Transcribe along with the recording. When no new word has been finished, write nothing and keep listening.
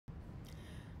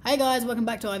Hey guys, welcome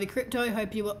back to Ivy Crypto.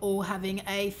 Hope you are all having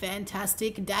a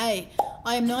fantastic day.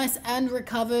 I am nice and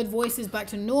recovered, voice is back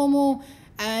to normal,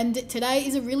 and today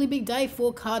is a really big day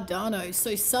for Cardano.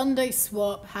 So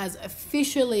Sundaeswap has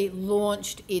officially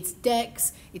launched its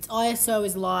DEX, its ISO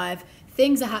is live,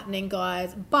 things are happening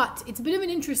guys, but it's a bit of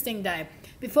an interesting day.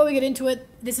 Before we get into it,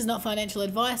 this is not financial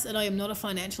advice and I am not a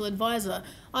financial advisor.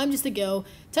 I'm just a girl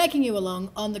taking you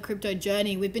along on the crypto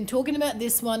journey. We've been talking about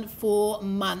this one for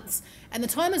months and the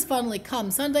time has finally come.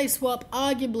 Sundaeswap,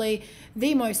 arguably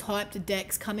the most hyped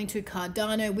DEX coming to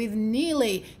Cardano with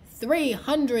nearly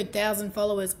 300,000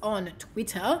 followers on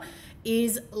Twitter,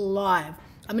 is live.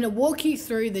 I'm going to walk you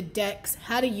through the DEX,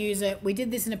 how to use it. We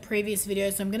did this in a previous video,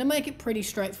 so I'm going to make it pretty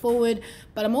straightforward,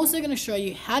 but I'm also going to show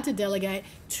you how to delegate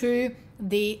to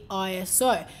the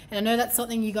ISO. And I know that's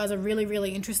something you guys are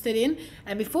really interested in.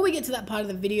 And before we get to that part of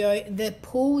the video, the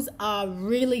pools are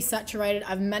really saturated.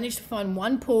 I've managed to find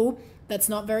one pool that's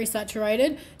not very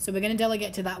saturated, so we're going to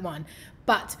delegate to that one.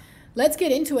 But let's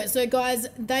get into it. So guys,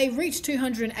 they reached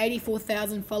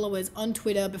 284,000 followers on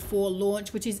Twitter before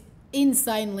launch, which is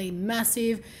insanely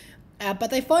massive, but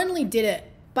they finally did it.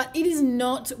 But it is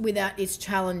not without its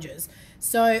challenges.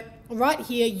 So right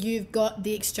here, you've got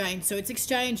the exchange. So it's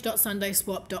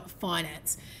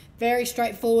exchange.sundaeswap.finance. Very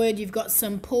straightforward. You've got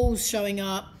some pools showing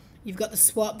up. You've got the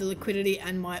swap, the liquidity,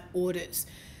 and my orders.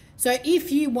 So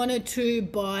if you wanted to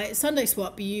buy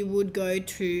Sundaeswap, you would go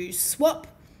to swap,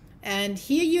 and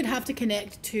here you'd have to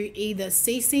connect to either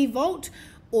CC Vault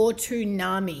or to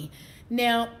NAMI.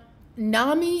 Now,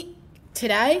 NAMI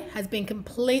today has been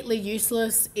completely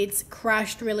useless. It's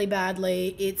crashed really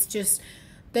badly. It's just,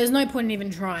 there's no point in even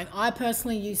trying. I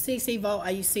personally use CC Vault. I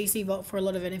use CC Vault for a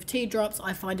lot of NFT drops.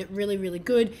 I find it really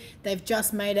good. They've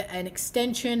just made it an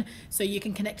extension so you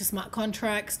can connect to smart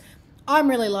contracts. I'm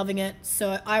really loving it,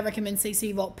 so I recommend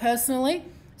CC Vault personally.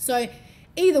 So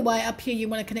either way, up here you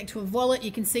want to connect to a wallet.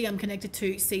 You can see I'm connected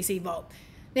to CC Vault.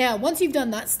 Now, once you've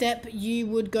done that step, you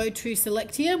would go to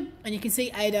select here, and you can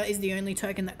see ADA is the only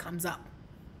token that comes up.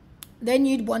 Then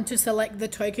you'd want to select the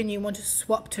token you want to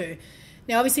swap to.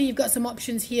 Now, obviously, you've got some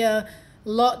options here.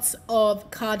 Lots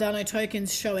of Cardano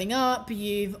tokens showing up.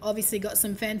 You've obviously got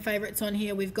some fan favorites on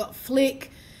here. We've got Flick,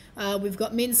 we've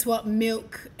got MinSwap,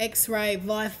 Milk, X-Ray,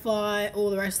 Wi-Fi, all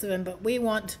the rest of them, but we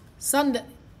want SUNDAE.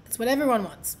 That's what everyone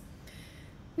wants.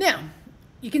 Now,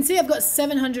 you can see I've got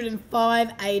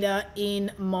 705 ADA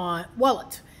in my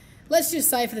wallet. Let's just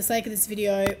say for the sake of this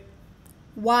video,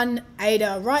 1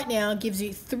 ADA right now gives you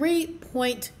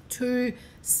 3.2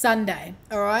 SUNDAE.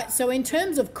 All right, so in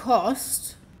terms of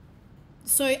cost,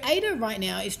 so ADA right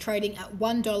now is trading at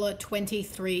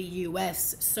 $1.23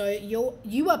 US. So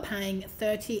you are paying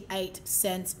 38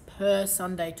 cents per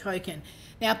SUNDAE token.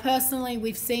 Now, personally,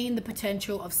 we've seen the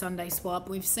potential of Sundaeswap.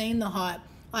 We've seen the hype.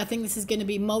 I think this is going to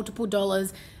be multiple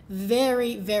dollars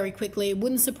very quickly. It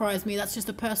wouldn't surprise me. That's just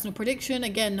a personal prediction.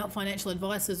 Again, not financial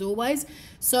advice as always.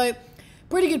 So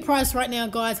pretty good price right now,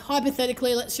 guys.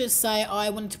 Hypothetically, let's just say I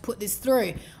wanted to put this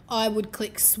through. I would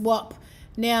click swap.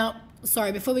 Now,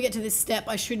 sorry, before we get to this step,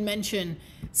 I should mention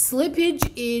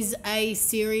slippage is a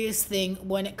serious thing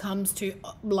when it comes to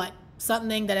like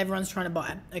something that everyone's trying to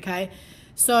buy, okay?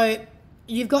 So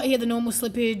you've got here the normal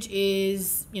slippage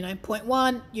is,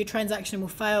 0.1, your transaction will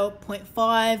fail,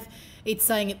 0.5, it's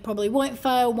saying it probably won't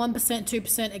fail, 1%,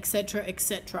 2%, etc.,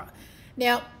 etc.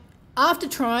 Now, after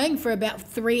trying for about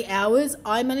 3 hours,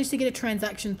 I managed to get a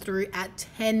transaction through at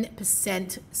 10%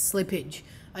 slippage.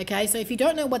 Okay, so if you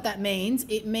don't know what that means,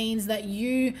 it means that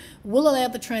you will allow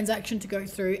the transaction to go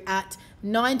through at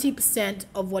 90%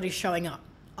 of what is showing up.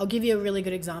 I'll give you a really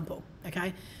good example,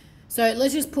 okay? So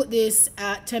let's just put this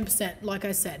at 10%, like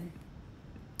I said.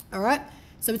 All right,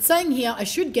 so it's saying here I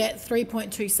should get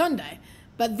 3.2 SUNDAE,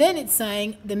 but then it's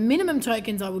saying the minimum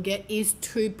tokens I will get is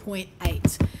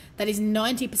 2.8. That is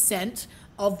 90%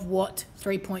 of what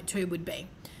 3.2 would be.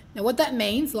 Now what that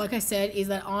means, like I said, is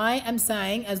that I am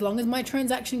saying as long as my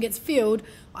transaction gets filled,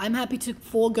 I'm happy to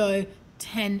forego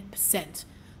 10%.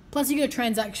 Plus you get a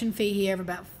transaction fee here of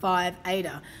about 5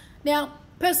 ADA. Now,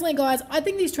 personally, guys, I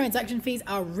think these transaction fees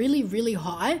are really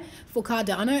high for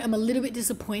Cardano. I'm a little bit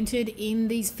disappointed in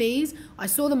these fees. I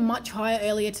saw them much higher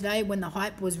earlier today when the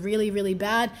hype was really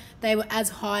bad. They were as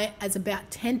high as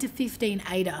about 10 to 15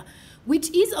 ADA,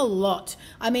 which is a lot.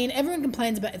 I mean, everyone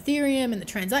complains about Ethereum and the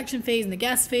transaction fees and the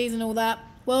gas fees and all that.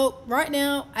 Well, right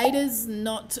now, ADA's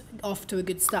not off to a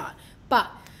good start. But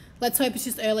let's hope it's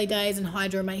just early days and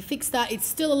Hydra may fix that. It's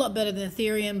still a lot better than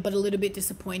Ethereum, but a little bit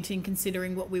disappointing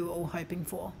considering what we were all hoping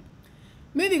for.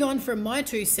 Moving on from my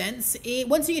 2 cents,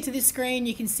 once you get to this screen,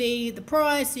 you can see the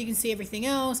price, you can see everything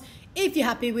else. If you're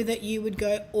happy with it, you would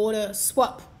go order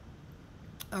swap.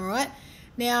 All right.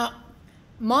 Now,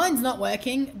 mine's not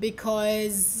working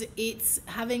because it's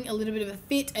having a little bit of a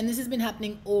fit, and this has been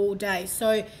happening all day.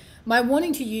 So my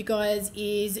warning to you guys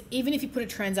is, even if you put a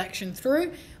transaction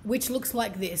through, which looks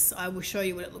like this, I will show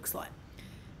you what it looks like.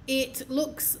 It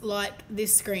looks like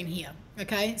this screen here.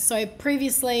 Okay, so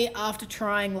previously, after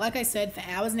trying, like I said, for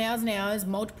hours and hours and hours,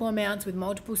 multiple amounts with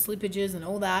multiple slippages and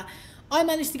all that, I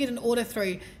managed to get an order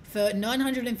through for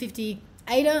 950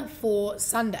 ADA for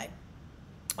Sunday.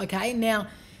 Okay, now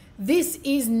this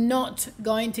is not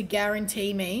going to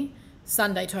guarantee me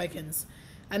Sunday tokens.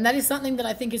 And that is something that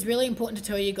I think is really important to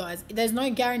tell you guys. There's no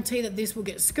guarantee that this will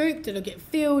get scooped, it'll get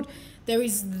filled. There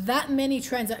is that many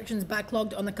transactions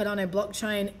backlogged on the Cardano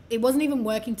blockchain. It wasn't even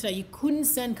working today. You couldn't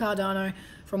send Cardano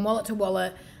from wallet to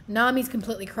wallet. Nami's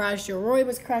completely crashed. Your Roy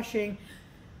was crashing.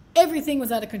 Everything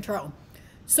was out of control.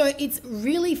 So it's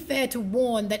really fair to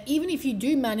warn that even if you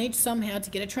do manage somehow to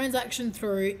get a transaction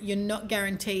through, you're not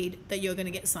guaranteed that you're going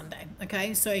to get Sunday.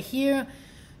 Okay, so here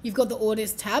you've got the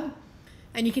orders tab.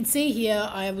 And you can see here,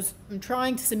 I'm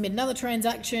trying to submit another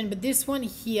transaction, but this one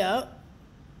here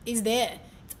is there.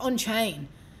 It's on chain.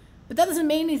 But that doesn't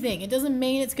mean anything. It doesn't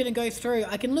mean it's going to go through.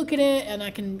 I can look at it and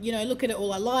I can, look at it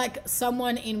all I like.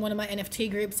 Someone in one of my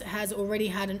NFT groups has already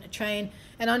had an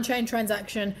on-chain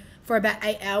transaction for about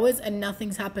 8 hours and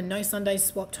nothing's happened. No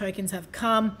Sundaeswap tokens have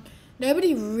come.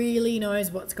 Nobody really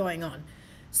knows what's going on.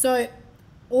 So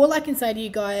all I can say to you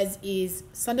guys is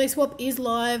Sundaeswap is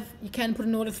live. You can put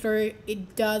an order through.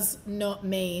 It does not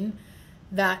mean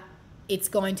that it's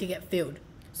going to get filled.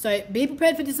 So be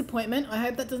prepared for disappointment. I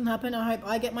hope that doesn't happen. I hope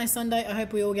I get my Sunday. I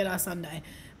hope we all get our Sunday.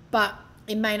 But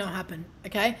it may not happen,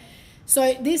 okay?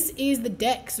 So this is the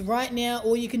DEX. Right now,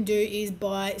 all you can do is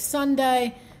buy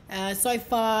SUNDAE. So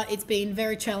far, it's been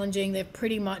very challenging. They've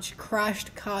pretty much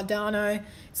crashed Cardano.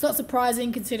 It's not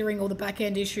surprising considering all the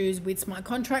back-end issues with smart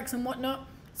contracts and whatnot.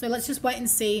 So let's just wait and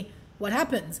see what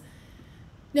happens.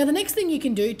 Now, the next thing you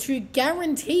can do to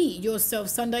guarantee yourself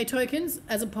Sunday tokens,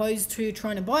 as opposed to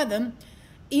trying to buy them,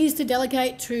 is to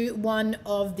delegate to one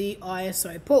of the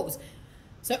ISO pools.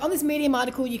 So on this Medium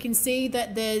article, you can see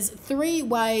that there's 3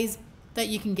 ways that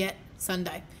you can get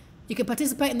Sunday. You can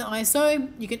participate in the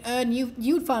ISO, you can earn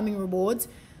yield farming rewards,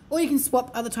 or you can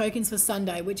swap other tokens for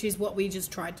Sunday, which is what we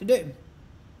just tried to do.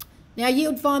 Now,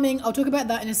 yield farming, I'll talk about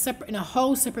that in a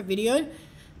whole separate video.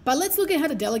 But let's look at how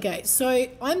to delegate. So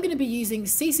I'm going to be using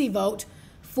CC Vault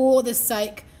for the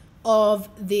sake of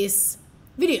this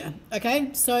video. Okay,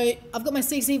 so I've got my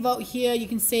CC Vault here. You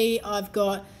can see I've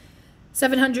got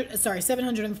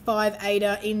 705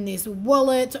 ADA in this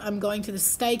wallet. I'm going to the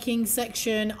staking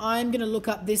section. I'm going to look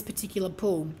up this particular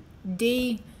pool,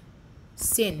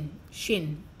 D-Shin.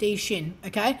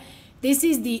 Okay, this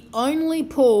is the only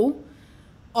pool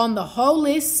on the whole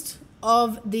list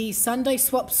of the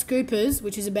Sundaeswap scoopers,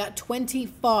 which is about 30,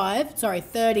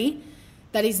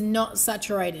 that is not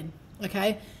saturated,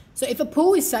 okay? So if a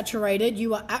pool is saturated,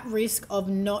 you are at risk of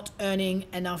not earning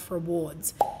enough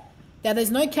rewards. Now, there's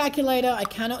no calculator. I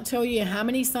cannot tell you how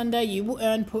many Sunday you will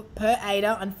earn per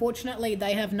ADA. Unfortunately,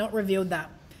 they have not revealed that.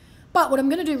 But what I'm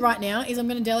going to do right now is I'm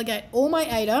going to delegate all my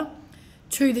ADA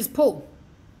to this pool.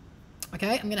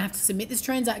 Okay, I'm going to have to submit this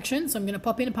transaction, so I'm going to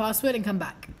pop in a password and come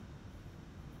back.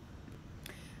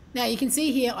 Now you can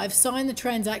see here I've signed the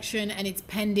transaction and it's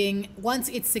pending. Once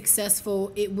it's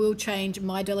successful, it will change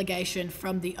my delegation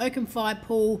from the OpenFi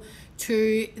pool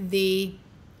to the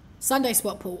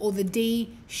Sundaeswap pool, or the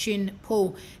D-Shin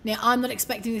pool. Now I'm not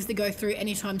expecting this to go through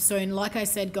anytime soon. Like I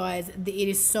said, guys, it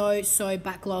is so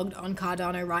backlogged on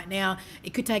Cardano right now.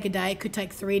 It could take a day, it could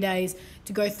take 3 days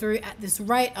to go through at this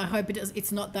rate. I hope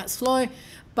it's not that slow,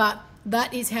 but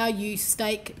that is how you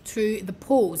stake to the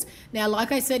pools. Now,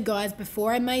 like I said, guys,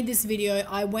 before I made this video,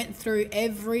 I went through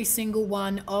every single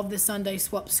one of the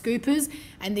Sundaeswap scoopers,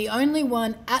 and the only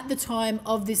one at the time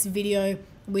of this video,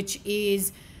 which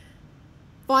is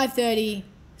 5:30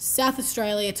 South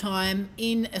Australia time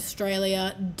in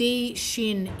Australia,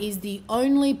 D-Shin is the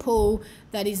only pool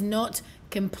that is not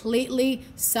completely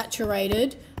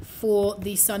saturated for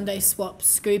the Sundaeswap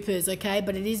scoopers, okay?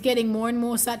 But it is getting more and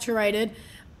more saturated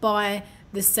by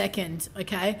the second,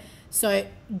 okay? So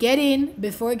get in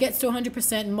before it gets to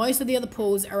 100%. Most of the other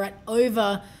pools are at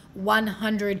over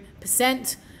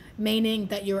 100%, meaning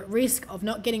that you're at risk of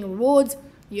not getting rewards.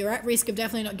 You're at risk of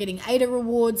definitely not getting ADA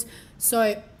rewards.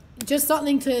 So just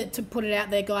something to put it out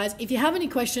there, guys. If you have any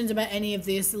questions about any of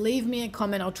this, leave me a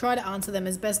comment. I'll try to answer them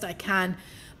as best I can.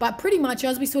 But pretty much,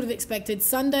 as we sort of expected,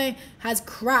 SUNDAE has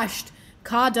crashed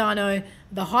Cardano.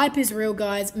 The hype is real,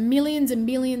 guys. Millions and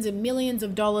millions and millions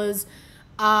of dollars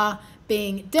are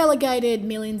being delegated.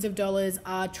 Millions of dollars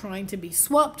are trying to be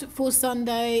swapped for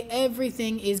SUNDAE.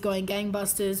 Everything is going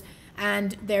gangbusters,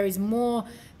 and there is more.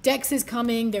 DEX is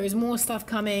coming. There is more stuff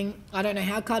coming. I don't know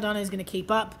how Cardano is going to keep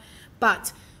up,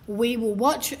 but we will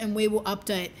watch and we will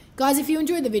update. Guys, if you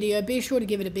enjoyed the video, be sure to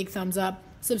give it a big thumbs up.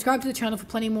 Subscribe to the channel for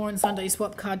plenty more on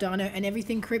Sundaeswap, Cardano, and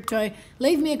everything crypto.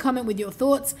 Leave me a comment with your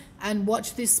thoughts and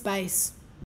watch this space.